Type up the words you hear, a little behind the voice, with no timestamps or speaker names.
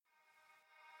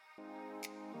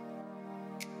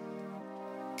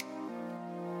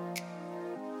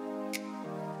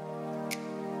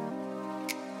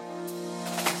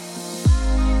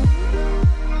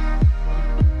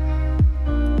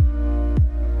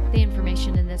The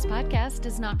information in this podcast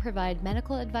does not provide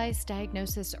medical advice,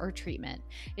 diagnosis, or treatment.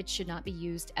 It should not be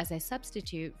used as a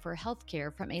substitute for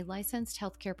healthcare from a licensed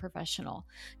healthcare professional.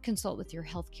 Consult with your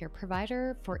healthcare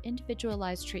provider for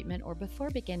individualized treatment or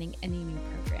before beginning any new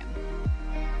program.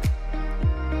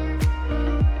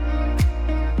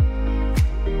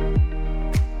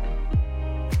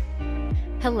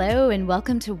 Hello, and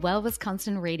welcome to Well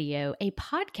Wisconsin Radio, a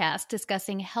podcast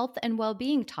discussing health and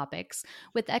well-being topics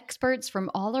with experts from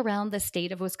all around the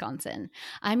state of Wisconsin.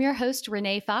 I'm your host,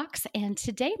 Renee Fox, and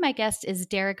today my guest is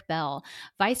Derek Bell,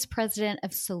 Vice President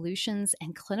of Solutions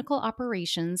and Clinical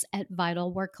Operations at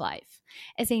Vital Worklife.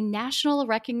 As a national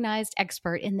recognized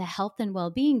expert in the health and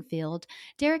well-being field,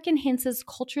 Derek enhances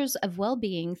cultures of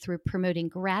well-being through promoting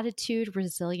gratitude,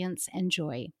 resilience, and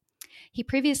joy. He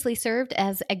previously served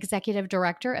as Executive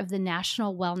Director of the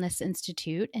National Wellness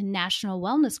Institute and National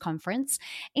Wellness Conference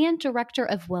and Director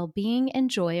of Wellbeing and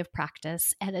Joy of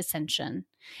Practice at Ascension.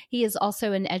 He is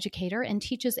also an educator and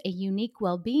teaches a unique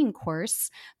well-being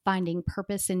course, Finding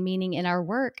Purpose and Meaning in Our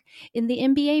Work, in the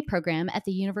MBA program at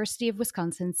the University of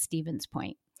Wisconsin-Stevens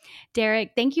Point.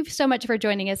 Derek, thank you so much for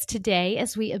joining us today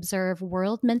as we observe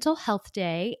World Mental Health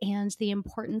Day and the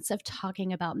importance of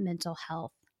talking about mental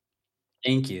health.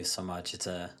 Thank you so much. It's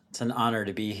an honor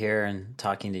to be here and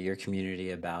talking to your community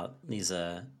about these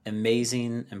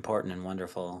amazing, important, and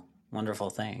wonderful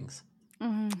things.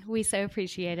 We so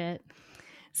appreciate it.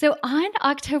 So on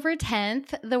October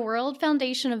 10th, the World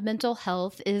Foundation of Mental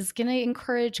Health is going to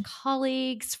encourage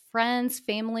colleagues, friends,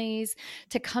 families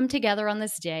to come together on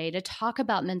this day to talk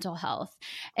about mental health.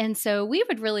 And so we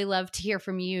would really love to hear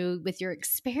from you with your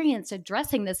experience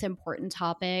addressing this important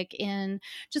topic. And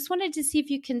just wanted to see if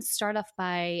you can start off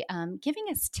by giving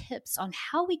us tips on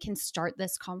how we can start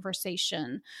this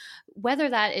conversation, whether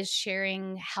that is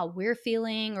sharing how we're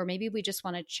feeling, or maybe we just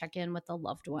want to check in with a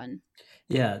loved one.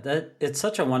 Yeah, it's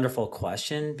such a wonderful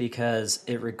question because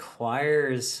it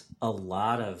requires a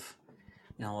lot of,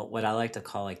 what I like to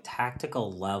call like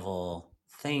tactical level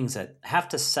things that have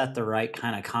to set the right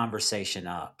kind of conversation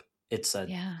up.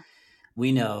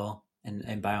 We know,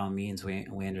 and by all means, we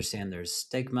understand there's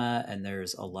stigma and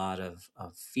there's a lot of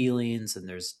feelings and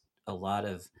there's a lot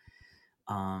of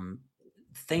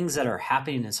things that are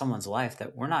happening in someone's life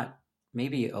that we're not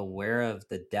maybe aware of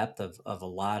the depth of a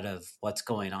lot of what's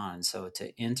going on. So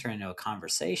to enter into a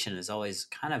conversation is always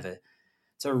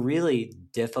it's a really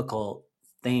difficult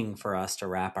thing for us to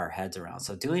wrap our heads around.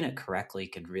 So doing it correctly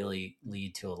can really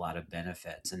lead to a lot of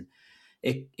benefits. And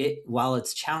while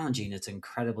it's challenging, it's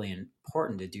incredibly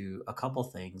important to do a couple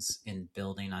things in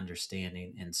building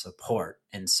understanding and support.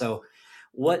 And so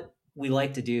what we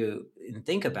like to do and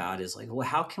think about is like, well,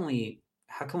 how can we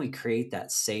create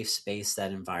that safe space,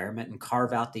 that environment, and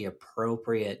carve out the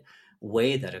appropriate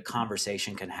way that a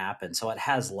conversation can happen so it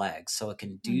has legs, so it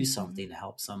can do something to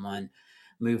help someone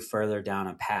move further down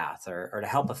a path or to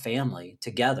help a family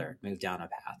together move down a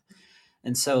path.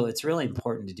 And so it's really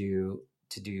important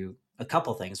to do a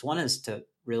couple things. One is to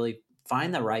really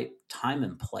find the right time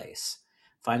and place.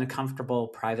 Find a comfortable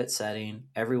private setting.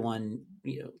 Everyone,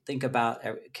 think about,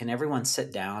 can everyone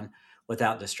sit down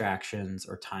without distractions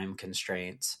or time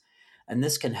constraints? And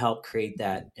this can help create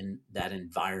that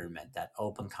environment, that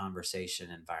open conversation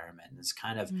environment. And it's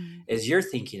kind of, as you're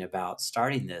thinking about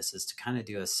starting this, is to kind of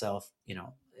do a self,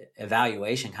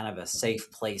 evaluation, kind of a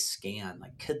safe place scan.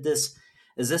 Like,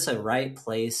 is this a right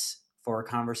place for a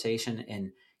conversation?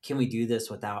 And can we do this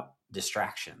without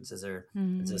distractions? Is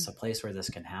this a place where this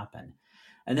can happen?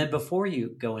 And then before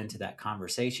you go into that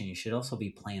conversation, you should also be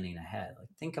planning ahead. Like,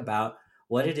 think about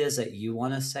what it is that you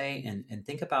want to say and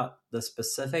think about the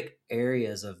specific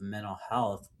areas of mental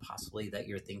health possibly that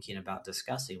you're thinking about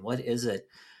discussing. What is it?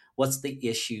 What's the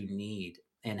issue need?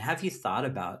 And have you thought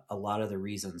about a lot of the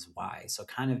reasons why? So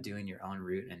kind of doing your own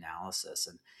root analysis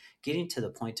and getting to the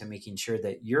point to making sure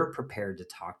that you're prepared to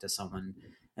talk to someone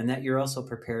and that you're also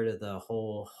prepared to the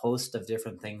whole host of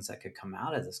different things that could come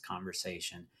out of this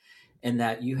conversation, and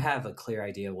that you have a clear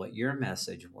idea what your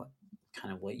message,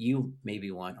 what you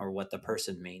maybe want or what the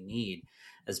person may need,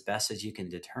 as best as you can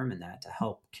determine that to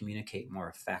help communicate more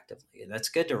effectively. And that's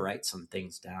good to write some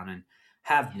things down and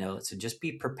have notes and just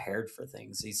be prepared for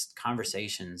things. These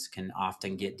conversations can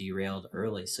often get derailed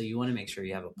early. So you want to make sure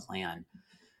you have a plan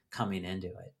coming into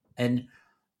it. And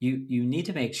you need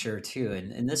to make sure too,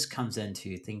 and this comes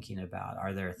into thinking about,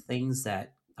 are there things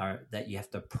that you have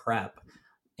to prep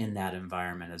in that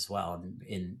environment as well? And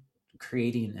in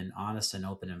creating an honest and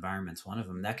open environment is one of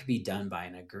them. That could be done by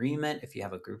an agreement. If you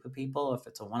have a group of people, if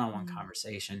it's a one-on-one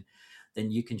conversation, then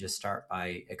you can just start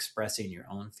by expressing your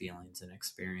own feelings and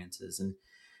experiences.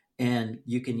 And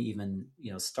you can even,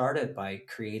 start it by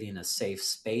creating a safe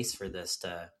space for this,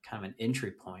 to kind of an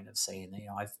entry point of saying,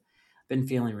 I've been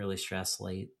feeling really stressed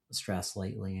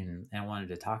lately, and I wanted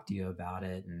to talk to you about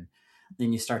it. And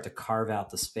then you start to carve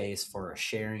out the space for a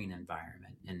sharing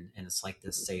environment. And it's like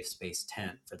this safe space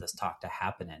tent for this talk to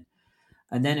happen in.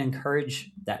 And then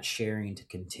encourage that sharing to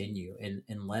continue,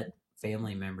 and let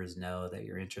family members know that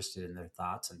you're interested in their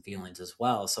thoughts and feelings as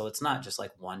well. So it's not just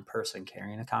like one person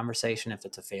carrying a conversation if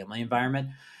it's a family environment,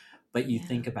 but you Yeah.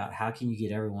 think about how can you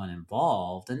get everyone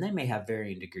involved, and they may have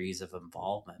varying degrees of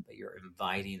involvement, but you're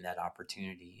inviting that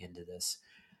opportunity into this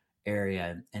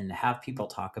area, and have people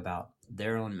talk about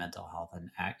their own mental health,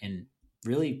 and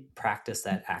really practice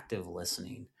that active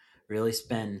listening. Really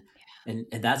spend, and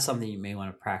that's something you may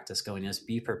want to practice going, is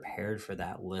be prepared for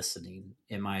that listening.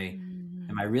 Am I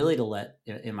really to let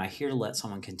am I here to let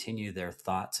someone continue their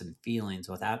thoughts and feelings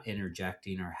without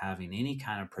interjecting or having any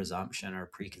kind of presumption or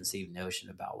preconceived notion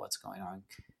about what's going on,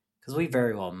 because we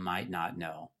very well might not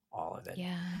know all of it.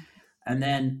 Yeah. And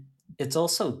then it's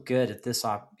also good at this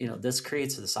this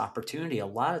creates this opportunity. A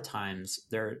lot of times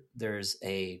there's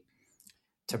a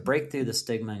to break through the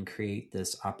stigma and create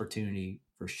this opportunity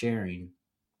for sharing,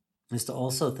 is to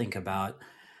also think about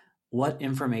what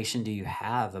information do you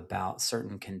have about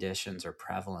certain conditions or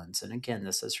prevalence. And again,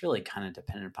 this is really kind of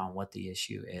dependent upon what the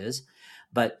issue is,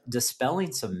 but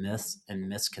dispelling some myths and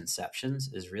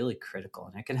misconceptions is really critical,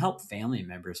 and it can help family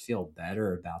members feel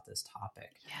better about this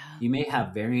topic. Yeah. You may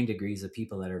have varying degrees of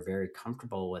people that are very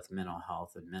comfortable with mental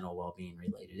health and mental well-being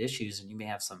related issues, and you may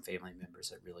have some family members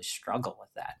that really struggle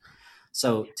with that.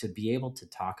 So to be able to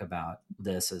talk about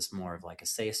this as more of like a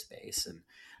safe space, and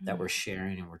that we're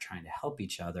sharing and we're trying to help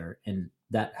each other, and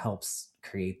that helps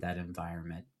create that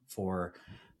environment for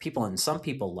people. And some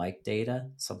people like data,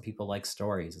 some people like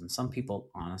stories, and some people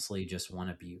honestly just want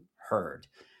to be heard.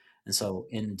 And so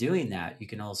in doing that, you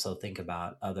can also think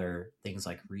about other things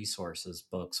like resources,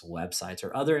 books, websites,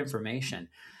 or other information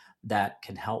that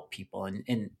can help people. And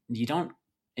you don't,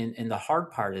 and the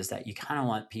hard part is that you kind of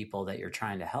want people that you're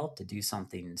trying to help to do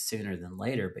something sooner than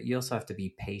later, but you also have to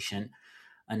be patient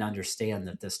and understand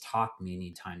that this talk may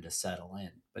need time to settle in.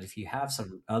 But if you have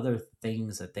some other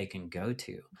things that they can go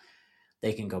to,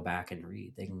 they can go back and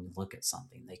read, they can look at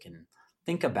something, they can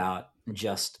think about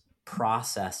just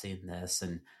processing this,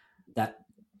 and that,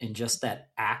 in just that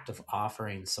act of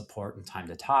offering support and time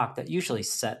to talk, that usually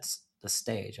sets the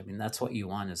stage. I mean, that's what you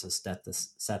want, is to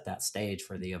set that stage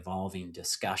for the evolving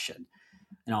discussion.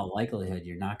 In all likelihood,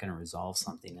 you're not going to resolve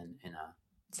something in a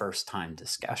first time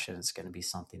discussion. It's going to be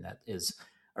something that is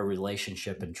a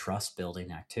relationship and trust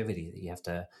building activity that you have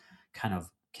to kind of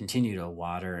continue to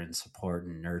water and support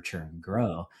and nurture and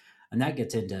grow. And that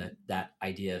gets into that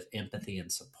idea of empathy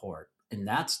and support. And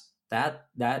that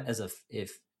as a,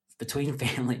 if between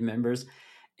family members,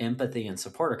 empathy and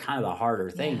support are kind of the harder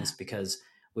Yeah. things, because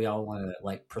we all want to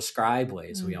like prescribe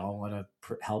ways. We Mm. all want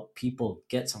to help people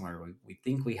get somewhere. We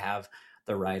think we have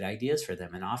the right ideas for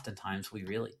them, and oftentimes we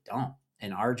really don't.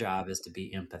 And our job is to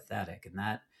be empathetic, and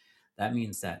that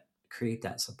means that create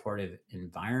that supportive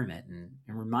environment, and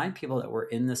remind people that we're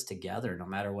in this together, no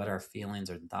matter what our feelings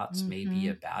or thoughts may be Mm-hmm.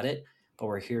 about it, but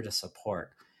we're here to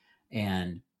support.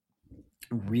 And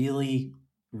really,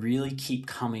 really keep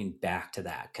coming back to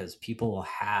that, because people will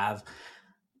have,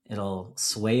 it'll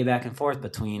sway back and forth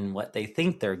between what they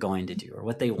think they're going to do or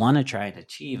what they want to try and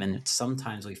achieve. And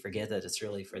sometimes we forget that it's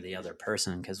really for the other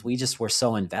person, because we're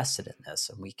so invested in this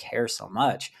and we care so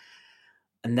much.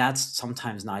 And that's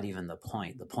sometimes not even the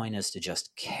point. The point is to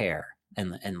just care,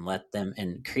 and let them,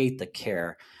 and create the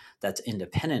care that's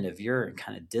independent of your, and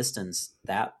kind of distance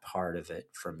that part of it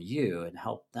from you, and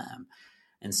help them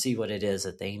and see what it is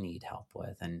that they need help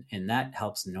with. And that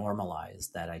helps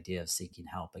normalize that idea of seeking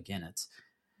help. Again,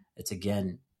 it's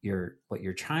again, what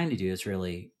you're trying to do is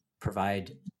really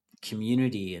provide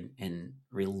community and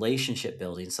relationship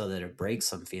building, so that it breaks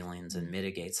some feelings and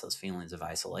mitigates those feelings of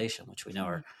isolation, which we know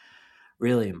are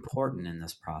really important in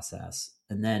this process.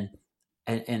 And then,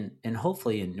 and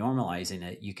hopefully in normalizing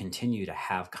it, you continue to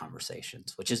have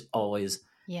conversations, which is always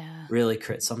Yeah. really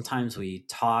sometimes we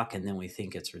talk and then we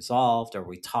think it's resolved, or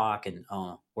we talk and,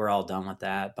 oh, we're all done with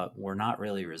that, but we're not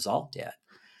really resolved yet.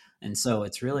 And so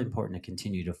it's really important to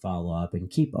continue to follow up and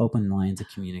keep open lines of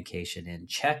communication and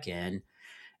check in.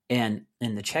 And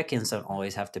the check-ins don't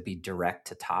always have to be direct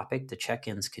to topic. The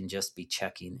check-ins can just be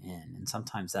checking in. And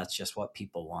sometimes that's just what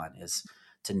people want, is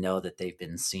to know that they've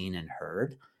been seen and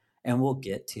heard. And we'll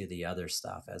get to the other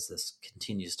stuff as this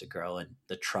continues to grow and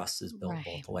the trust is built Right.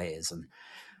 both ways. And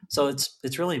so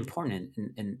it's really important,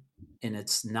 and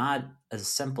it's not as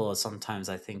simple as sometimes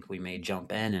I think we may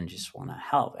jump in and just want to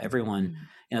help everyone.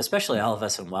 Mm. Especially all of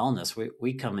us in wellness,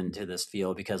 we come into this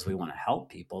field because we want to help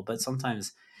people, but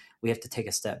sometimes we have to take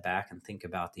a step back and think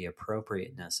about the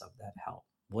appropriateness of that help.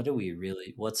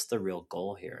 What's the real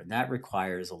goal here? And that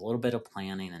requires a little bit of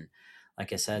planning and,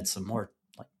 like I said, some more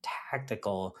like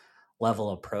tactical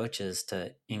level approaches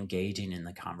to engaging in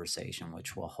the conversation,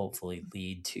 which will hopefully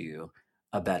lead to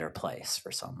a better place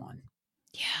for someone.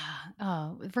 Yeah.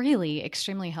 Oh, really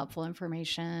extremely helpful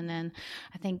information. And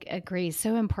I think agree.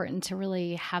 So important to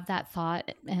really have that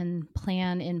thought and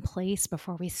plan in place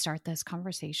before we start those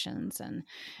conversations and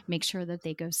make sure that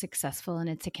they go successful and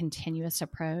it's a continuous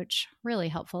approach. Really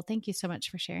helpful. Thank you so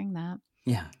much for sharing that.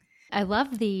 Yeah. I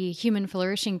love the human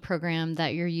flourishing program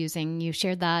that you're using. You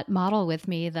shared that model with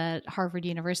me that Harvard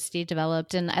University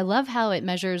developed. And I love how it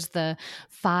measures the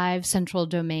 5 central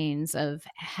domains of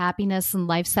happiness and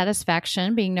life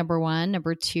satisfaction being number one.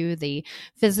 Number two, the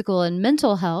physical and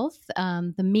mental health.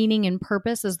 The meaning and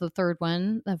purpose is the third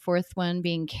one. The fourth one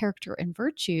being character and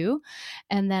virtue.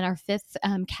 And then our fifth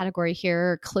category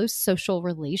here, close social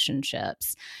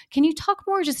relationships. Can you talk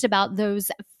more just about those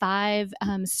 5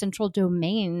 central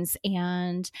domains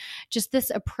and just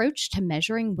this approach to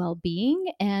measuring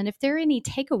well-being, and if there are any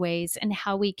takeaways and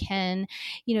how we can,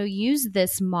 use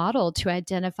this model to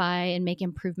identify and make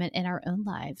improvement in our own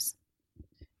lives?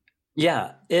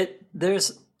 Yeah,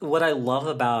 there's what I love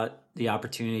about the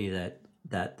opportunity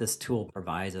that this tool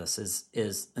provides us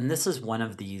is and this is one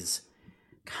of these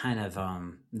kind of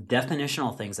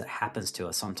definitional things that happens to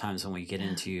us sometimes when we get Yeah.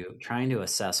 into trying to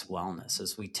assess wellness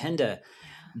is we tend to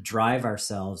Yeah. drive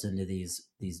ourselves into these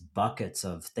buckets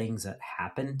of things that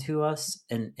happen to us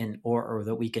and or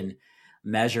that we can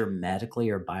measure medically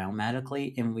or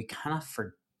biomedically, and we kind of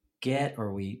forget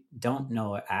or we don't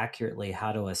know accurately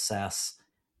how to assess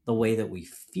the way that we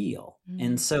feel.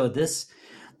 And Mm. so this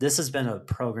has been a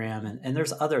program, and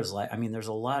there's others, like, I mean, there's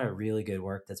a lot of really good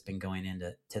work that's been going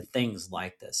into things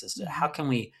like this, is to how Mhm. can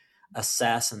we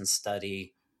assess and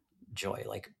study joy.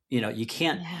 Like, Yeah. you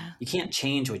can't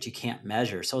change what you can't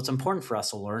measure, so it's important for us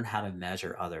to learn how to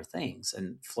measure other things,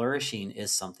 and flourishing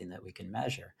is something that we can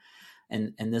measure.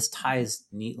 And this ties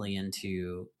neatly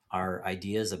into our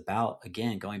ideas about,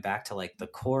 again, going back to like the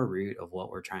core root of what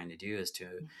we're trying to do is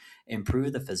to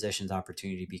improve the physician's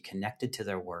opportunity to be connected to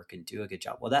their work and do a good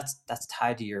job. Well, that's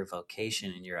tied to your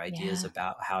vocation and your ideas Yeah.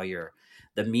 about how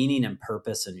the meaning and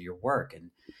purpose in your work,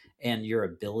 and your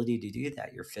ability to do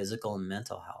that, your physical and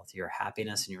mental health, your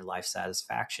happiness and your life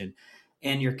satisfaction,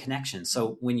 and your connection.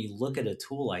 So when you look at a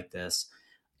tool like this,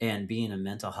 and being a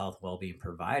mental health well-being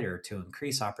provider, to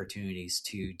increase opportunities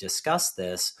to discuss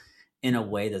this in a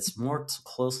way that's more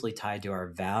closely tied to our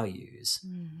values,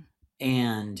 Mm.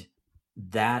 and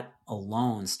that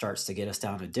alone starts to get us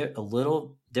down a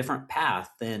little different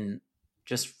path than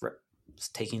just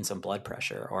taking some blood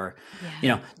pressure or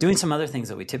Yeah. doing some other things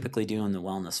that we typically do in the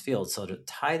wellness field. So to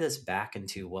tie this back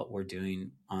into what we're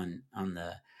doing on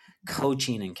the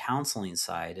coaching and counseling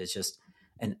side is just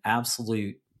an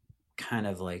absolute kind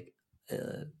of like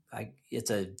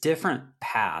it's a different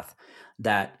path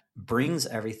that brings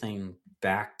everything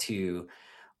back to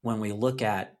when we look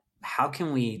at how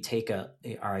can we take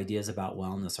our ideas about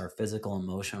wellness, our physical,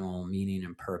 emotional meaning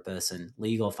and purpose, and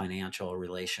legal, financial,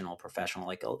 relational, professional,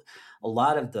 like a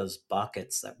lot of those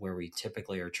buckets that where we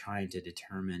typically are trying to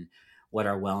determine what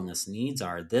our wellness needs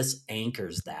are. This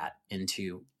anchors that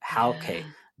into how, okay,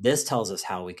 Yeah. this tells us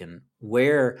how we can,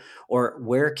 where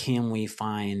can we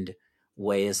find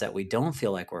ways that we don't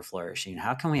feel like we're flourishing?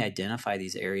 How can we identify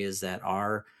these areas that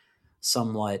are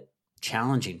somewhat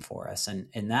challenging for us? And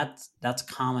that's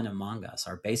common among us.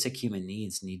 Our basic human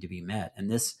needs need to be met, and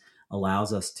this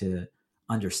allows us to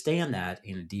understand that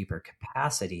in a deeper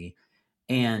capacity,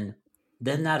 and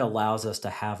then that allows us to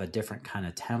have a different kind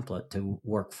of template to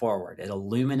work forward. It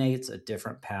illuminates a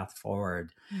different path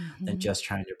forward than Mhm. just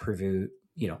trying to prove,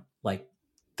 like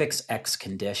fix X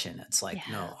condition. It's like,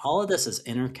 Yeah. no, all of this is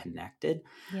interconnected,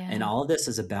 and Yeah. all of this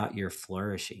is about your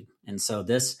flourishing. And so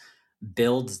this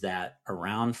builds that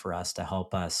around for us to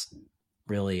help us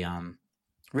really,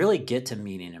 really get to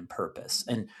meaning and purpose,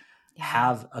 and Yeah.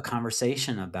 have a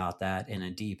conversation about that in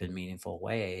a deep and meaningful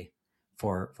way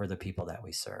for the people that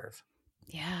we serve.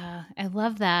 Yeah, I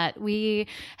love that. We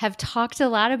have talked a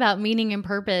lot about meaning and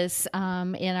purpose in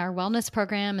our wellness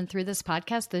program and through this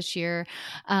podcast this year.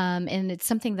 And it's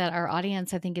something that our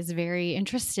audience, I think, is very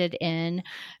interested in.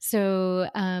 So,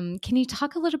 can you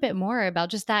talk a little bit more about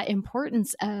just that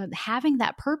importance of having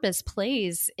that purpose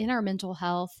plays in our mental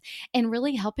health and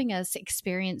really helping us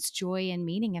experience joy and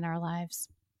meaning in our lives?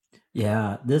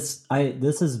 Yeah, this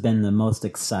has been the most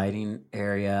exciting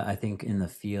area I think in the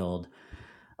field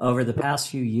over the past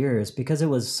few years because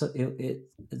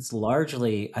it's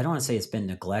largely, I don't want to say it's been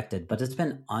neglected, but it's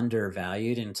been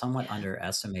undervalued and somewhat Yeah.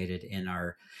 underestimated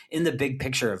in the big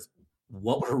picture of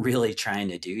what we're really trying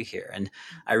to do here. And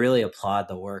I really applaud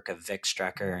the work of Vic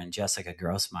Strecker and Jessica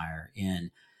Grossmeyer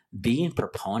in being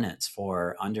proponents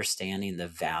for understanding the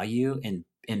value in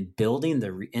building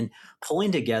in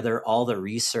pulling together all the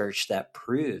research that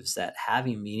proves that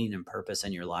having meaning and purpose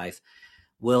in your life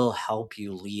will help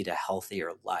you lead a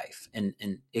healthier life. And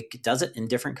it does it in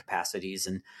different capacities.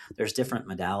 And there's different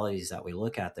modalities that we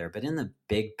look at there. But in the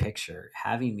big picture,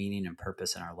 having meaning and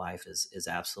purpose in our life is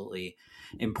absolutely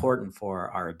important for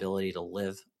our ability to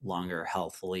live longer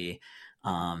healthily,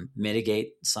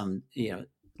 mitigate some,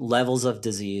 levels of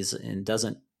disease, and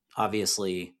doesn't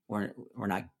obviously we're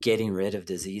not getting rid of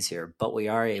disease here, but we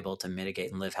are able to mitigate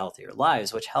and live healthier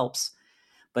lives, which helps.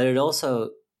 But it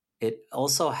also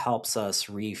helps us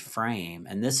reframe,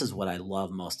 and this is what I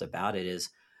love most about it, is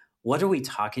what are we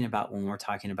talking about when we're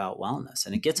talking about wellness?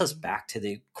 And it gets us back to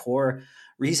the core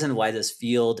reason why this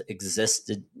field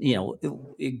existed.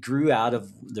 It grew out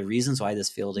of the reasons why this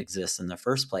field exists in the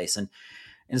first place. And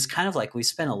it's kind of like we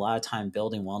spent a lot of time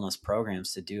building wellness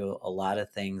programs to do a lot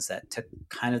of things that took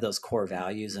kind of those core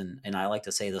values and I like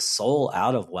to say the soul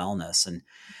out of wellness. And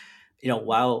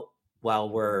while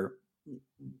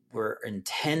we're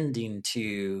intending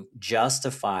to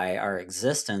justify our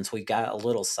existence, we got a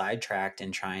little sidetracked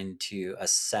in trying to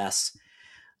assess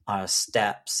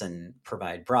steps and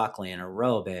provide broccoli and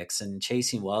aerobics and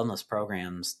chasing wellness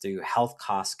programs through health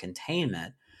cost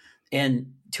containment.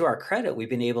 And to our credit, we've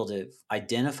been able to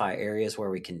identify areas where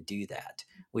we can do that.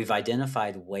 We've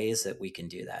identified ways that we can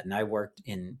do that. And I worked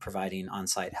in providing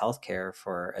on-site healthcare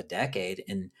for a decade,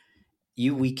 and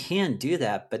we can do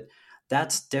that, but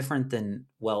that's different than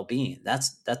well-being.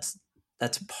 That's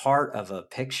part of a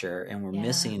picture, and we're Yeah.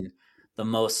 missing the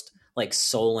most like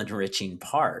soul enriching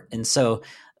part. And so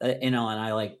and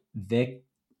I like Vic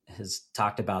has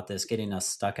talked about this, getting us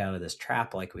stuck out of this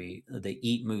trap, like the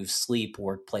eat, move, sleep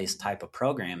workplace type of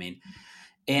programming,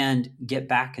 and get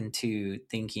back into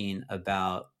thinking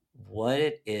about what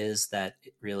it is that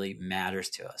really matters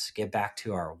to us, get back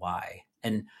to our why.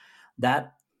 And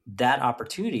that that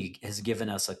opportunity has given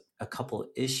us a couple of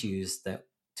issues that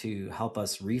to help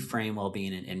us reframe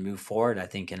well-being and move forward, I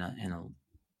think, in a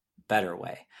better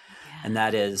way. Yeah. And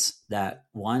that is that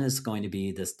one is going to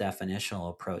be this definitional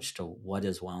approach to what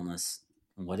is wellness,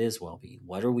 what is well-being,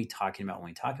 what are we talking about when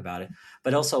we talk about it,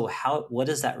 but also what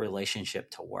is that relationship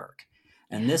to work.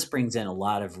 And Yeah. this brings in a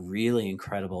lot of really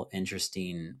incredible,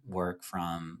 interesting work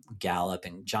from Gallup,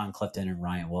 and John Clifton and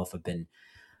Ryan Wolf have been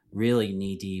really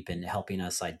knee deep in helping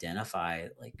us identify,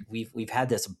 like we've had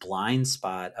this blind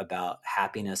spot about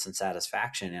happiness and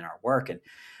satisfaction in our work.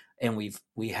 And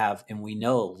we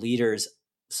know leaders.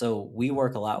 So we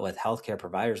work a lot with healthcare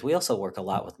providers. We also work a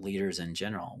lot with leaders in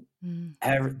general.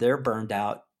 Mm. They're burned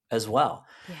out as well.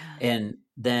 Yeah. And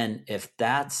then if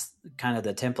that's kind of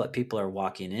the template people are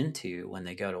walking into when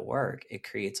they go to work, it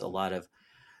creates a lot of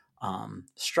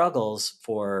struggles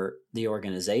for the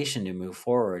organization to move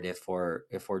forward if we're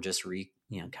just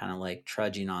kind of like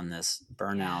trudging on this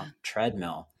burnout Yeah.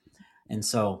 treadmill. And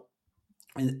so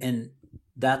and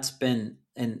that's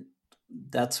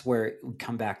where we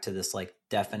come back to this like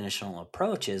definitional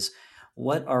approach is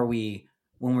what are we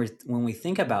when we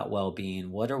think about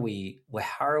well-being,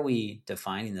 how are we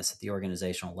defining this at the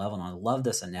organizational level? And I love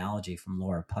this analogy from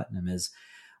Laura Putnam is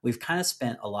we've kind of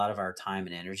spent a lot of our time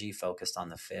and energy focused on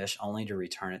the fish only to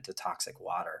return it to toxic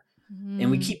water,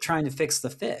 and we Mm. keep trying to fix the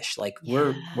fish, like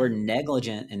we're Yeah.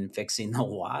 negligent in fixing the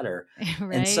water. And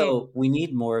Right. so we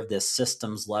need more of this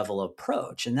systems level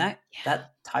approach, and that Yeah.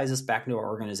 that ties us back into our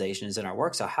organizations and our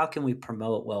work. So how can we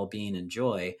promote well-being and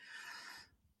joy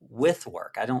with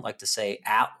work? I don't like to say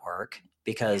at work, Yeah.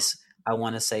 because I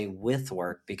want to say with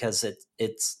work, because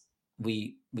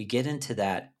we get into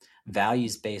that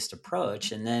values based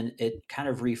approach, and then it kind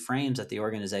of reframes at the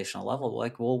organizational level,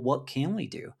 like, well, what can we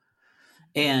do?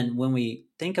 And when we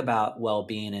think about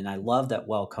well-being, and I love that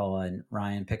Wellcoa and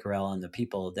Ryan Piccarella and the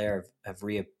people there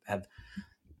have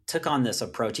took on this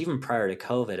approach even prior to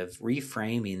COVID of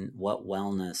reframing what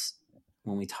wellness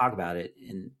when we talk about it,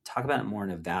 and talk about it more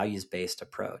in a values-based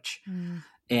approach. Mm.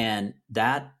 And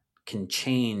that can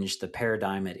change the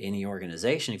paradigm at any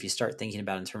organization if you start thinking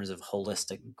about in terms of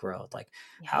holistic growth. Like,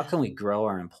 how Yeah. can we grow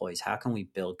our employees? How can we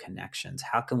build connections?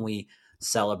 How can we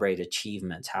celebrate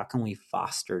achievements? How can we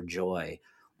foster joy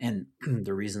and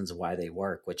the reasons why they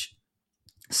work, which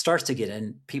starts to get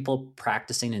in people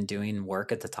practicing and doing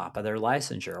work at the top of their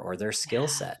licensure or their skill Yeah.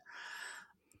 set.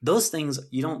 Those things,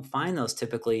 you don't find those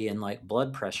typically in like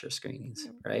blood pressure screenings,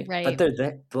 right? But Right. they're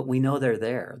there, but we know they're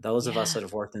there. Those of us Yeah. that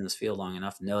have worked in this field long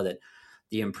enough know that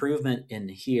the improvement in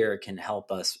here can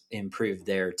help us improve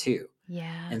there too.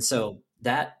 Yeah. And so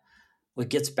that what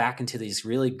gets back into these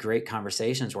really great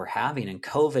conversations we're having, and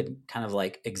COVID kind of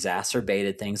like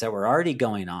exacerbated things that were already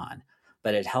going on,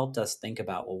 but it helped us think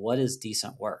about, well, what is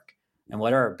decent work and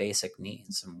what are our basic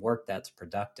needs, and work that's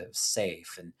productive,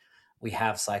 safe, and we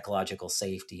have psychological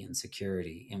safety and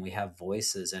security, and we have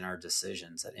voices in our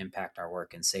decisions that impact our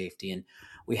work and safety, and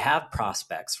we have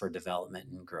prospects for development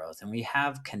and growth, and we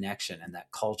have connection and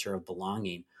that culture of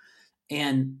belonging,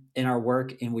 and in our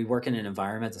work, and we work in an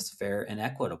environment that's fair and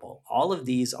equitable. All of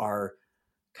these are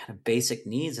kind of basic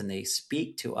needs, and they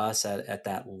speak to us at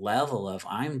that level of,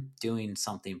 I'm doing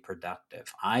something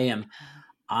productive, I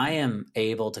am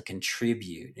able to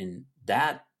contribute, and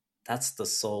that's the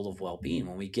soul of well-being.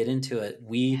 When we get into it,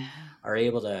 we Yeah. are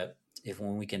able to, if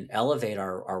when we can elevate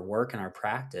our work and our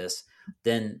practice,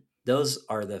 then those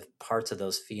are the parts of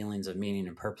those feelings of meaning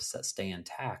and purpose that stay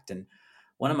intact. And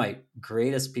one of my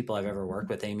greatest people I've ever worked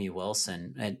with, Amy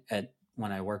Wilson, at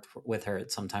when I worked with her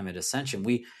at some time at Ascension,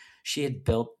 she had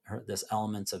built this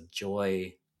elements of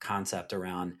joy concept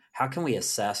around how can we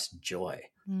assess joy.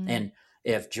 Mm. And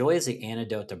if joy is the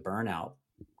antidote to burnout,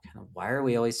 kind of why are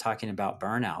we always talking about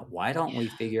burnout? Why don't we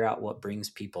Yeah. figure out what brings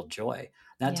people joy?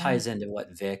 That Yeah. ties into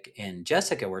what Vic and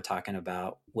Jessica were talking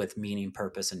about with meaning,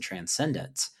 purpose, and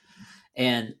transcendence.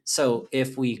 And so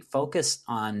if we focus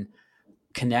on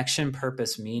connection,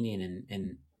 purpose, meaning,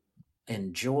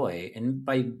 and joy, and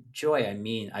by joy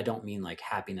I don't mean like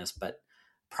happiness, but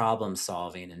problem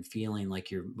solving and feeling like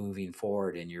you're moving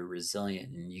forward and you're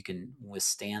resilient and you can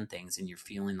withstand things and you're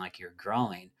feeling like you're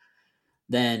growing,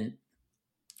 then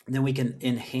we can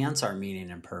enhance our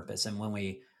meaning and purpose. And when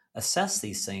we assess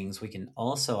these things, we can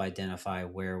also identify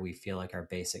where we feel like our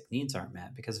basic needs aren't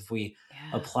met. Because if we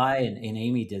Yeah. apply, and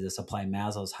Amy did this, apply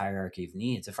Maslow's hierarchy of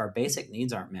needs, if our basic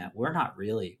needs aren't met, we're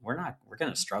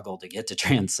going to struggle to get to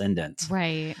transcendence.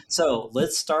 Right. So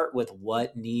let's start with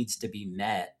what needs to be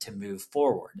met to move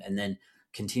forward, and then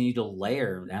continue to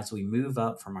layer. As we move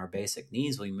up from our basic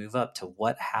needs, we move up to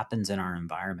what happens in our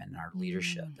environment and our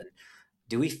leadership. Mm. And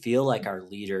do we feel like our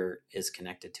leader is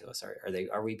connected to us?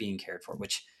 Are we being cared for?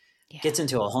 Which Yeah. gets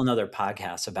into a whole nother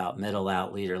podcast about middle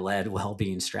out leader led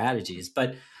well-being strategies.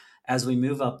 But as we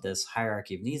move up this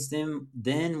hierarchy of needs,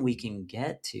 then we can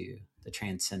get to the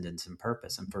transcendence and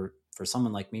purpose. And for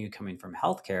someone like me coming from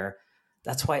healthcare,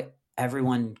 that's why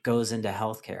everyone goes into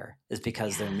healthcare, is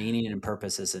because their Yeah. meaning and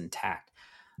purpose is intact.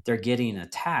 They're getting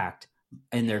attacked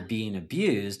and they're Yeah. being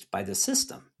abused by the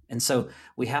system. And so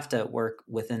we have to work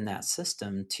within that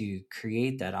system to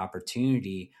create that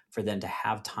opportunity for them to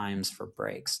have times for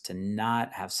breaks, to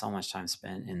not have so much time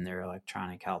spent in their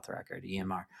electronic health record,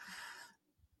 EMR.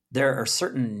 There are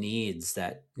certain needs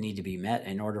that need to be met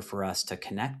in order for us to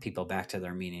connect people back to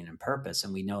their meaning and purpose.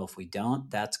 And we know if we don't,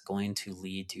 that's going to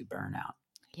lead to burnout.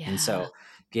 And Yeah. so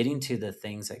getting to the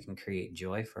things that can create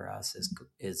joy for us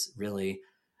is really,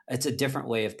 it's a different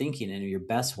way of thinking. And your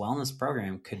best wellness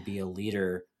program could be a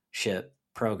leadership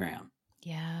program.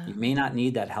 Yeah. You may not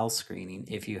need that health screening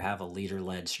if you have a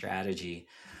leader-led strategy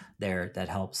there that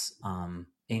helps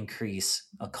increase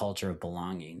a culture of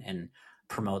belonging and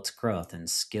promotes growth and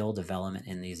skill development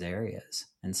in these areas.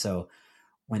 And so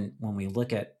when we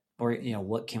look at, or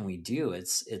what can we do,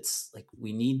 it's like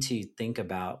we need to think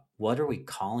about, what are we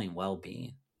calling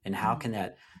well-being, and how Mm. can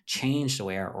that change the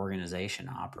way our organization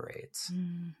operates.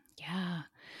 Yeah.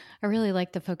 I really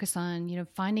like the focus on,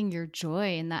 finding your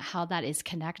joy and that how that is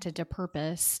connected to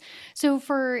purpose. So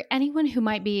for anyone who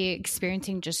might be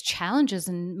experiencing just challenges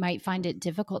and might find it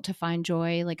difficult to find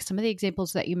joy, like some of the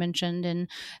examples that you mentioned in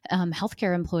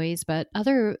healthcare employees, but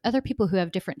other people who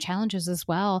have different challenges as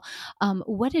well,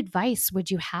 what advice would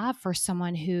you have for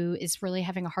someone who is really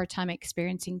having a hard time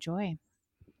experiencing joy?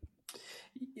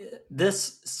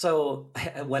 So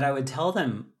what I would tell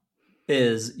them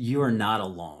is, you are not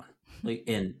alone. Like,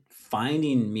 in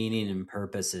finding meaning and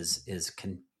purpose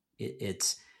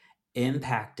it's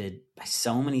impacted by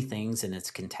so many things, and it's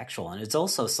contextual, and it's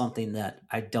also something that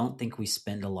I don't think we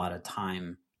spend a lot of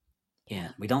time in.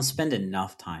 We don't spend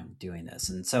enough time doing this.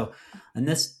 And so, and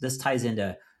this ties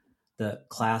into the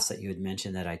class that you had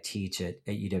mentioned that I teach at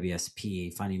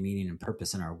UWSP, finding meaning and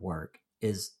purpose in our work.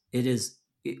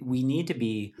 We need to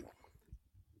be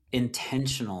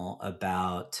intentional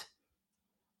about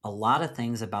a lot of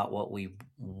things about what we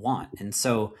want. And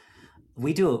so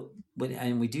we do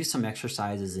some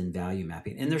exercises in value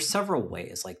mapping, and there's several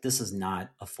ways. Like, this is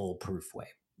not a foolproof way.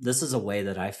 This is a way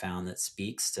that I found that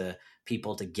speaks to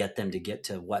people to get them to get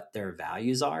to what their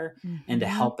values are and to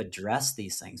help address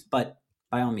these things. But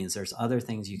by all means, there's other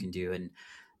things you can do, and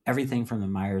everything from the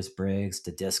Myers-Briggs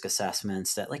to DISC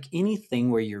assessments, that like anything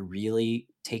where you're really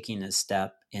taking a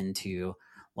step into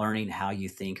learning how you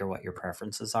think or what your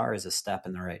preferences are is a step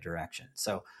in the right direction.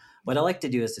 So what I like to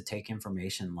do is to take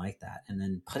information like that and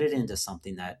then put it into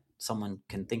something that someone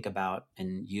can think about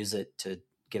and use it to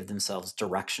give themselves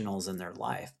directionals in their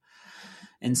life.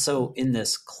 And so in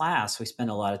this class, we spend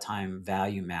a lot of time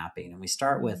value mapping, and we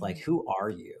start with like, who are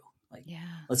you? Like,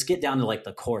 let's get down to like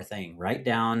the core thing. Write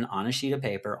down on a sheet of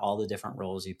paper all the different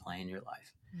roles you play in your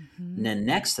life. And then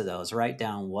next to those, write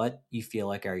down what you feel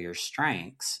like are your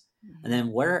strengths. And then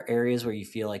what are areas where you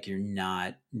feel like you're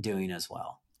not doing as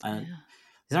well?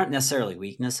 These aren't necessarily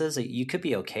weaknesses. You could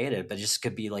be okay at it, but it just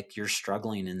could be like you're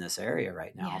struggling in this area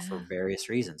right now for various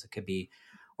reasons. It could be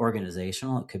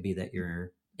organizational. It could be that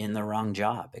you're in the wrong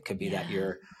job. It could be that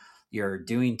you're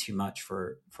doing too much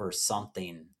for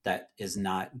something that is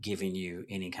not giving you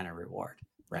any kind of reward,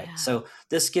 right? So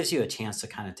this gives you a chance to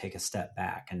kind of take a step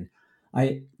back. And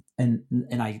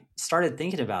I started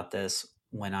thinking about this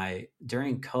when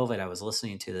during COVID, I was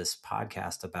listening to this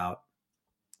podcast about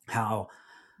how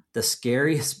the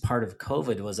scariest part of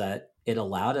COVID was that it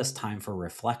allowed us time for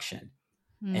reflection.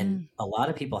 And a lot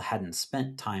of people hadn't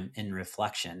spent time in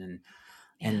reflection.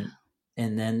 And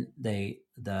then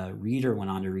the reader went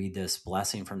on to read this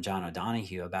blessing from John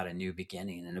O'Donohue about a new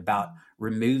beginning and about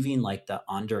removing like the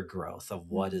undergrowth of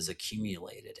what is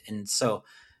accumulated. And so,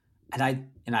 and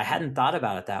I hadn't thought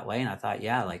about it that way. And I thought,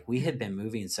 like we had been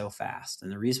moving so fast.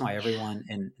 And the reason why everyone,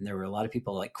 and there were a lot of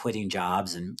people like quitting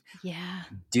jobs and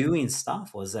doing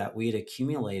stuff, was that we had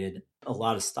accumulated a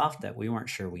lot of stuff that we weren't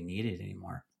sure we needed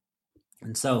anymore.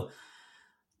 And so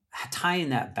tying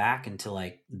that back into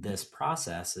like this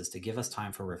process is to give us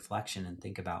time for reflection and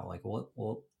think about like,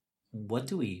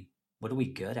 what are we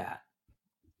good at?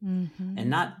 And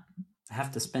not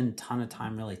have to spend a ton of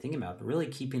time really thinking about it, but really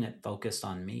keeping it focused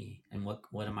on me and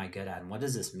what am I good at? And what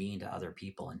does this mean to other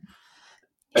people?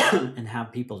 And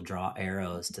have people draw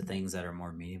arrows to things that are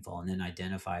more meaningful, and then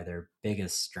identify their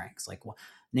biggest strengths. Like,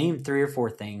 name 3 or 4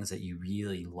 things that you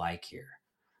really like here.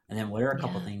 And then what are a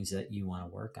couple things that you want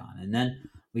to work on? And then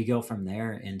we go from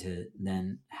there into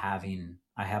then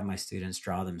I have my students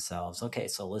draw themselves. Okay,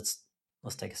 so let's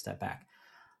take a step back.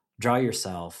 Draw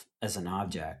yourself as an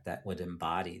object that would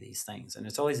embody these things. And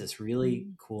it's always this really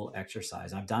cool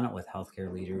exercise. I've done it with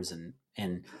healthcare leaders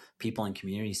and people in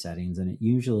community settings, and it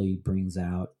usually brings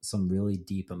out some really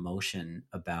deep emotion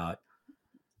about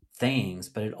things,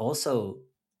 but it also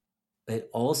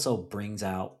brings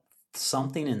out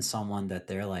something in someone that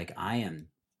they're like,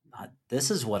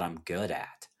 this is what I'm good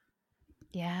at.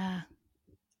 Yeah.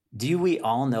 Do we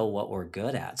all know what we're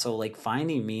good at? So like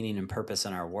finding meaning and purpose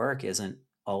in our work isn't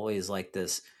always like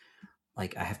this,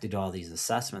 like I have to do all these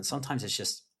assessments. Sometimes it's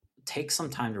just take some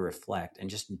time to reflect and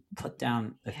just put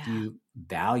down a few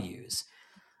values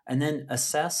and then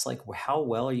assess like how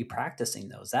well are you practicing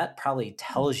those. That probably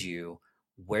tells you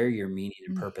where your meaning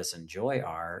and purpose and joy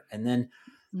are. And then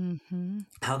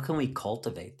how can we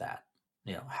cultivate that?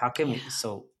 How can we,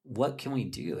 so what can we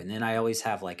do? And then I always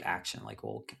have like action, like,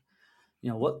 well,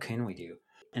 what can we do?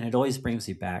 And it always brings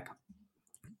me back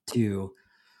to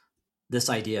this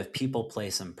idea of people,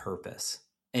 place, and purpose.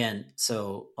 And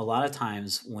so a lot of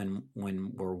times when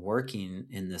we're working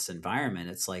in this environment,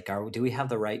 it's like, do we have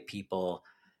the right people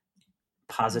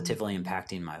positively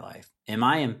impacting my life? Am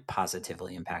I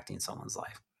positively impacting someone's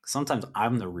life? Sometimes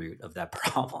I'm the root of that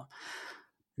problem.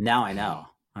 Now I know.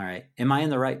 All right. Am I in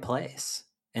the right place?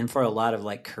 And for a lot of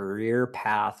like career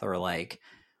path, or like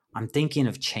I'm thinking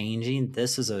of changing,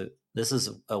 this is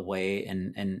a way.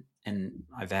 And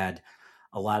I've had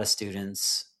a lot of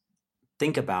students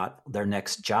think about their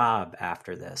next job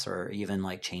after this, or even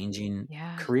like changing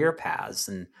career paths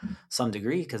in some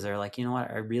degree, because they're like, you know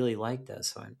what, I really like this.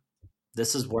 So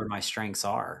this is where my strengths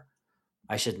are.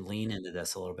 I should lean into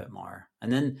this a little bit more.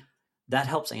 And then that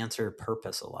helps answer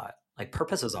purpose a lot. Like,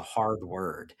 purpose is a hard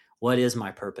word. What is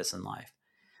my purpose in life?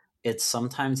 It's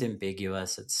sometimes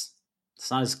ambiguous. It's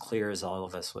not as clear as all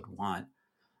of us would want,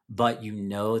 but you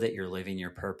know that you're living your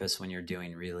purpose when you're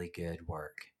doing really good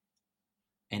work.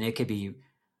 And it could be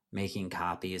making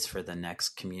copies for the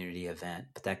next community event,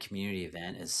 but that community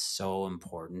event is so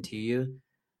important to you.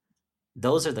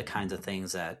 Those are the kinds of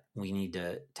things that we need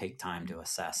to take time to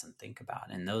assess and think about.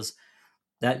 And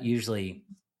that usually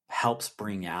helps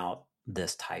bring out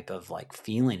this type of like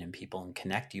feeling in people and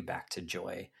connect you back to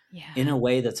joy Yeah. in a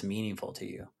way that's meaningful to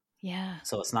you. Yeah.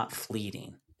 So it's not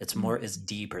fleeting. It's it's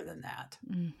deeper than that.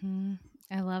 Mm-hmm.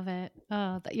 I love it.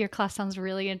 Oh, your class sounds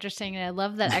really interesting. And I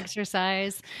love that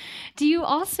exercise. Do you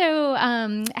also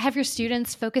have your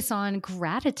students focus on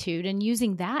gratitude and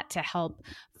using that to help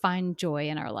find joy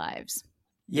in our lives?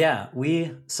 Yeah,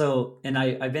 and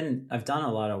I've done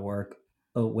a lot of work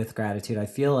with gratitude. I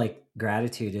feel like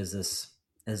gratitude is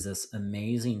this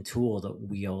amazing tool that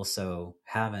we also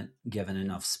haven't given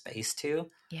enough space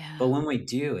to. Yeah. But when we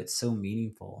do, it's so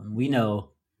meaningful. And we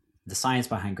know the science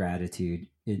behind gratitude,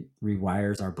 it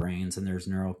rewires our brains and there's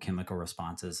neurochemical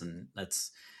responses. And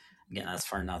that's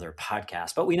for another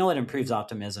podcast. But we know it improves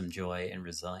optimism, joy, and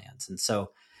resilience. And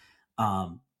so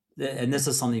um, and this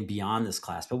is something beyond this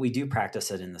class, but we do practice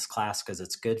it in this class because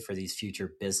it's good for these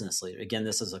future business leaders. Again,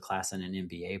 this is a class in an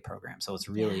MBA program, so it's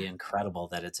really incredible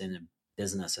that it's in a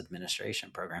business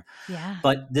administration program. Yeah.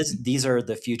 But these are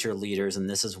the future leaders, and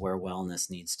this is where wellness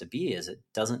needs to be. Is it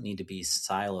doesn't need to be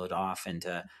siloed off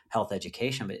into health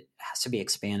education, but it has to be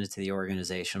expanded to the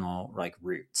organizational like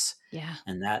roots. Yeah.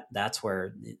 And that's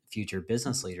where future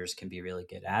business leaders can be really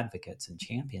good advocates and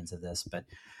champions of this. But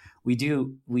we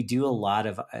do a lot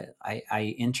of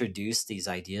I introduce these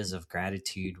ideas of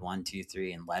gratitude 1 2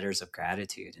 3 and letters of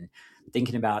gratitude, and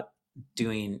thinking about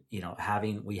doing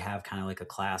we have kind of like a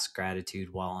class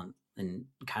gratitude wall, and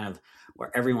kind of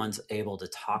where everyone's able to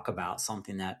talk about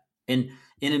something that in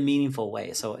a meaningful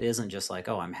way. So it isn't just like,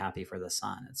 oh, I'm happy for the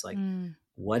sun. It's like,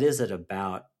 what is it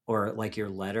about? Or like your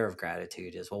letter of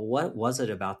gratitude is, well, what was it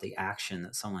about the action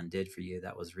that someone did for you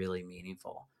that was really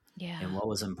meaningful? Yeah. And what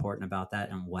was important about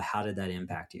that, and how did that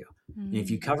impact you? And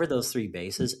if you cover those three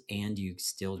bases and you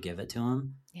still give it to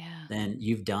them, then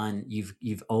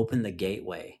you've opened the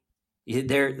gateway.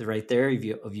 Right there,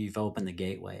 you've opened the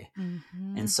gateway.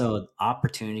 And so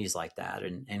opportunities like that,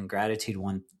 and gratitude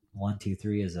 1 2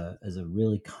 3 is a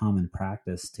really common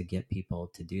practice to get people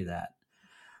to do that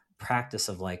practice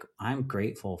of like, I'm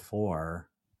grateful for,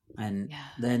 and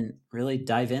then really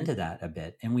dive into that a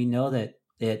bit. And we know that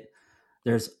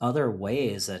there's other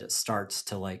ways that it starts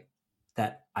to like,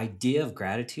 that idea of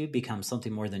gratitude becomes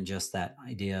something more than just that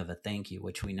idea of a thank you,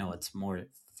 which we know it's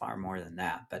far more than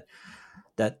that. But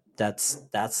that's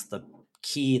the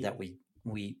key that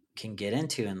we can get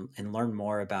into and learn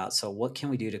more about. So what can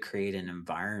we do to create an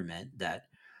environment that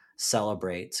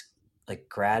celebrates like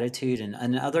gratitude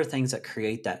and other things that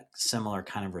create that similar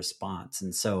kind of response?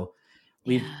 And so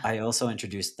I also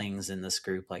introduced things in this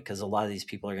group, like, because a lot of these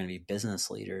people are going to be business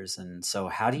leaders. And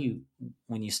so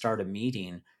when you start a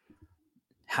meeting,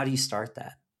 how do you start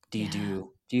that? Do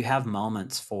you have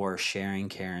moments for sharing,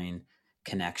 caring,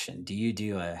 connection? Do you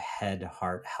do a head,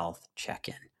 heart, health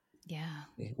check-in? Yeah.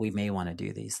 We may want to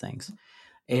do these things.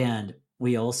 And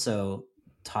we also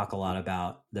talk a lot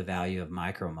about the value of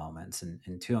micro moments. And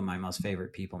two of my most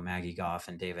favorite people, Maggie Goff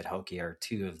and David Hoke, are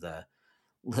two of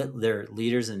they're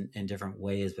leaders in different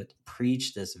ways, but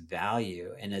preach this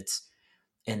value.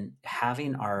 And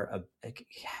having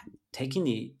taking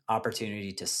the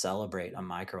opportunity to celebrate a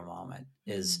micro moment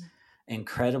is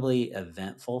incredibly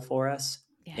eventful for us.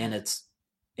 And it's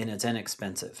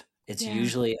inexpensive. It's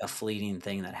usually a fleeting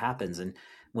thing that happens. And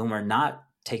when we're not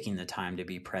taking the time to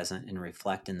be present and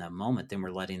reflect in that moment, then we're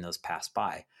letting those pass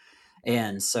by.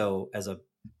 And so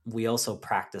we also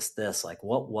practice this, like,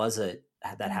 what was it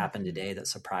that happened today that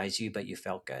surprised you, but you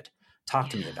felt good? Talk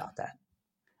to me about that.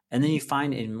 And then you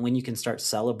find, and when you can start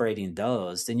celebrating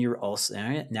those, then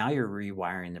now you're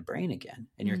rewiring the brain again,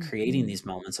 and you're creating these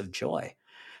moments of joy.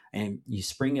 And you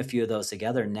spring a few of those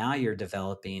together. Now you're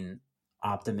developing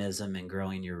optimism and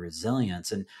growing your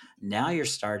resilience. And now you're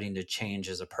starting to change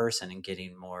as a person and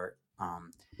getting more,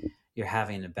 you're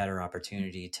having a better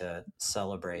opportunity to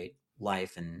celebrate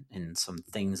life and some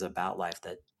things about life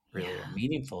that really are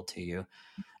meaningful to you.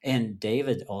 And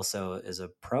David also, as a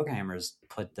programmer, has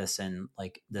put this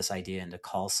idea into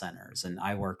call centers. And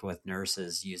I worked with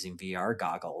nurses using VR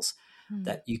goggles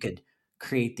that you could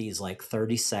create these like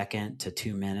 30-second to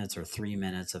 2 minutes or 3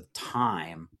 minutes of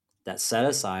time that's set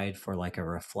aside for like a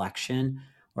reflection,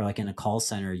 or like in a call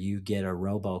center, you get a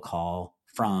robocall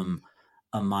from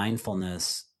a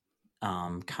mindfulness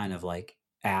kind of like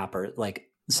app, or like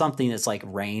something that's like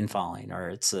rain falling, or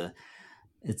it's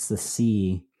the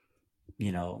sea,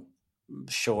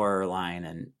 shoreline.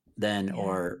 And then,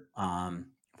 or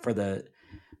for the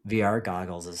VR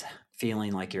goggles is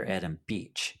feeling like you're at a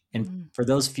beach. And Mm. for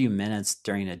those few minutes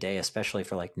during a day, especially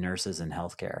for like nurses in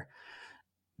healthcare,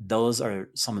 those are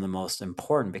some of the most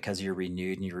important because you're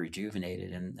renewed and you're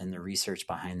rejuvenated. And the research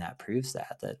behind that proves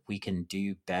that we can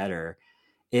do better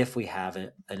if we have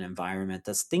an environment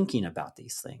that's thinking about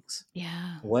these things.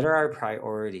 Yeah. What are our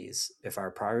priorities? If our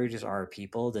priorities are our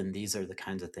people, then these are the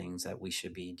kinds of things that we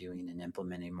should be doing and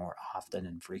implementing more often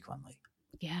and frequently.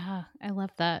 Yeah, I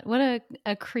love that. What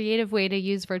a creative way to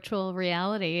use virtual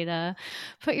reality to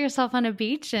put yourself on a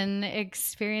beach and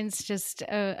experience just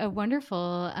a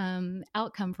wonderful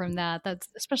outcome from that. That's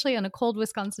especially on a cold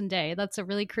Wisconsin day. That's a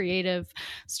really creative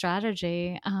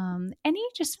strategy. Any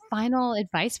just final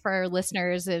advice for our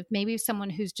listeners, if maybe someone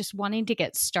who's just wanting to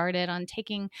get started on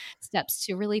taking steps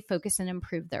to really focus and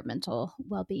improve their mental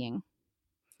well-being?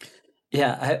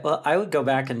 Yeah, I would go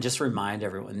back and just remind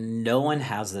everyone, no one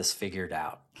has this figured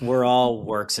out. We're all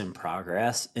works in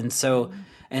progress. And so,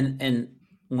 and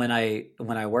when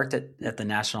I worked at the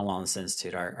National Wellness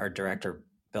Institute, our director,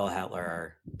 Bill Hetler,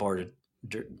 our board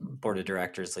of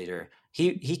directors leader,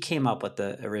 he came up with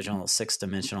the original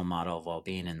 6-dimensional model of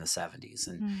well-being in the 70s.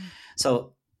 And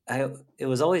so I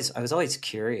was always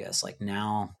curious, like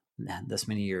now, this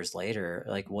many years later,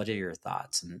 like, what are your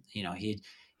thoughts? And,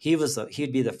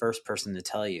 he'd be the first person to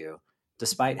tell you,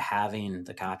 despite having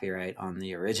the copyright on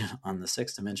the original, on the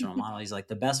 6-dimensional model, he's like,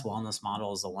 the best wellness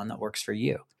model is the one that works for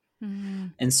you.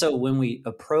 And so when we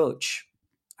approach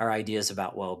our ideas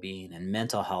about well-being and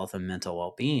mental health and mental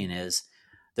well-being,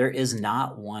 there is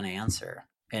not one answer.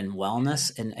 And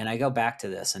wellness, and I go back to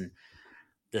this, and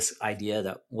this idea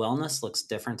that wellness looks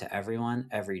different to everyone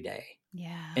every day.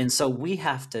 Yeah. And so we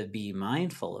have to be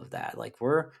mindful of that. Like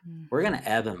we're going to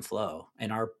ebb and flow,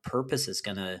 and our purpose is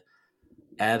going to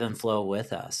ebb and flow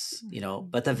with us,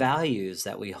 but the values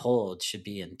that we hold should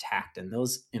be intact, and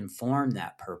those inform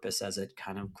that purpose as it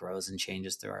kind of grows and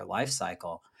changes through our life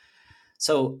cycle.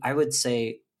 So I would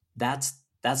say that's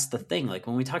the thing. Like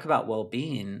when we talk about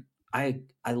well-being, I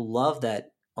love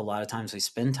that a lot of times we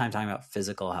spend time talking about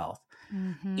physical health,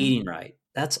 eating right.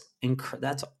 That's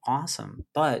awesome.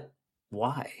 But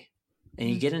why? And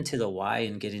you get into the why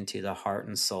and get into the heart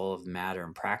and soul of matter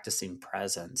and practicing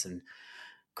presence and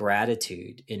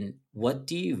gratitude. And what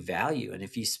do you value? And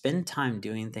if you spend time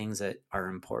doing things that are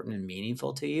important and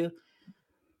meaningful to you,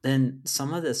 then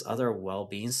some of this other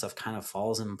well-being stuff kind of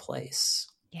falls in place.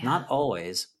 Yeah. Not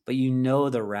always, but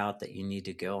the route that you need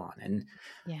to go on.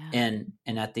 And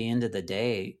at the end of the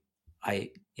day,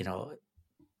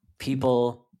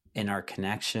 people in our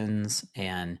connections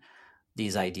and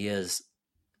these ideas,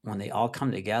 when they all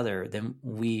come together, then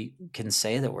we can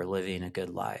say that we're living a good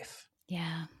life.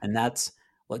 Yeah. And that's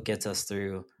what gets us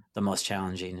through the most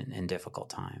challenging and difficult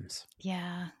times.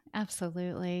 Yeah,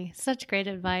 absolutely. Such great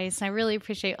advice. I really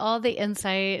appreciate all the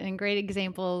insight and great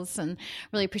examples, and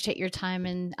really appreciate your time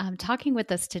and talking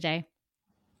with us today.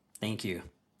 Thank you.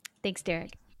 Thanks,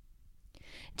 Derek.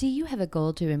 Do you have a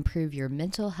goal to improve your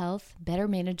mental health, better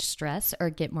manage stress, or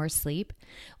get more sleep?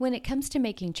 When it comes to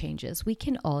making changes, we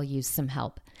can all use some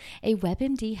help. A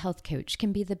WebMD health coach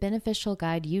can be the beneficial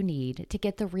guide you need to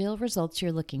get the real results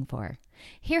you're looking for.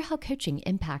 Hear how coaching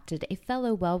impacted a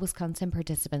fellow Well Wisconsin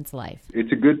participant's life.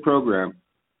 It's a good program.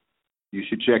 You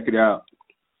should check it out.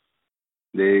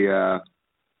 They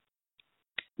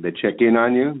check in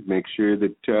on you, make sure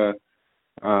that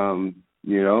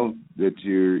that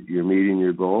you're meeting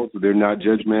your goals. They're not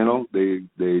judgmental. They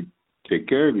take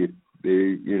care of you.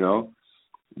 They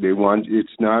want, it's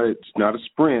not a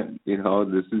sprint.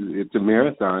 It's a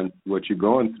marathon, what you're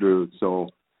going through. So,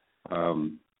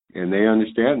 and they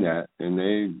understand that, and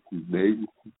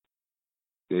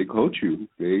they coach you.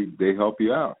 They help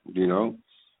you out, and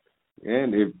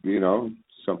if,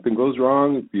 something goes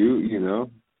wrong, if you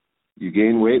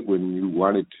gain weight when you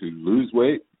wanted to lose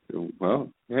weight,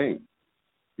 well, hey,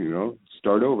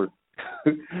 start over.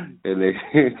 And they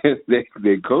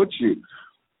coach you.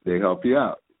 They help you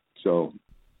out. So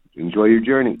enjoy your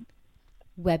journey.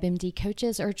 WebMD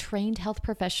coaches are trained health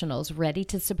professionals ready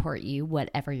to support you,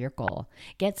 whatever your goal.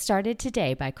 Get started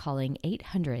today by calling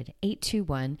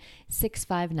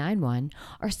 800-821-6591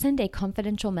 or send a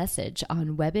confidential message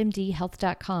on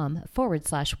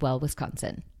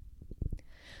webmdhealth.com/wellwisconsin.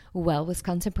 Well,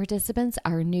 Wisconsin participants,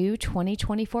 our new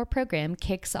 2024 program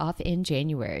kicks off in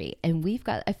January, and we've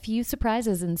got a few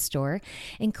surprises in store,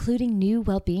 including new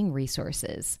well-being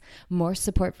resources, more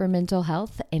support for mental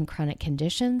health and chronic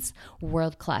conditions,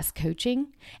 world-class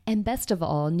coaching, and best of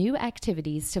all, new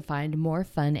activities to find more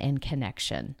fun and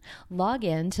connection. Log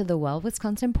in to the Well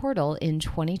Wisconsin portal in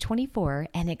 2024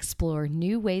 and explore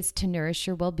new ways to nourish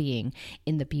your well-being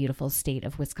in the beautiful state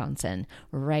of Wisconsin,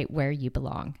 right where you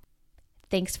belong.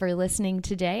 Thanks for listening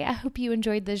today. I hope you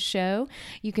enjoyed this show.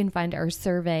 You can find our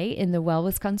survey in the Well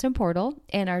Wisconsin portal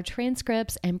and our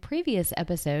transcripts and previous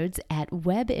episodes at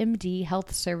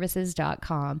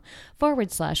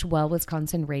webmdhealthservices.com/Well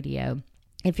Wisconsin Radio.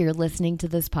 If you're listening to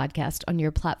this podcast on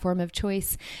your platform of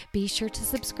choice, be sure to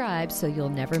subscribe so you'll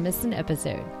never miss an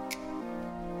episode.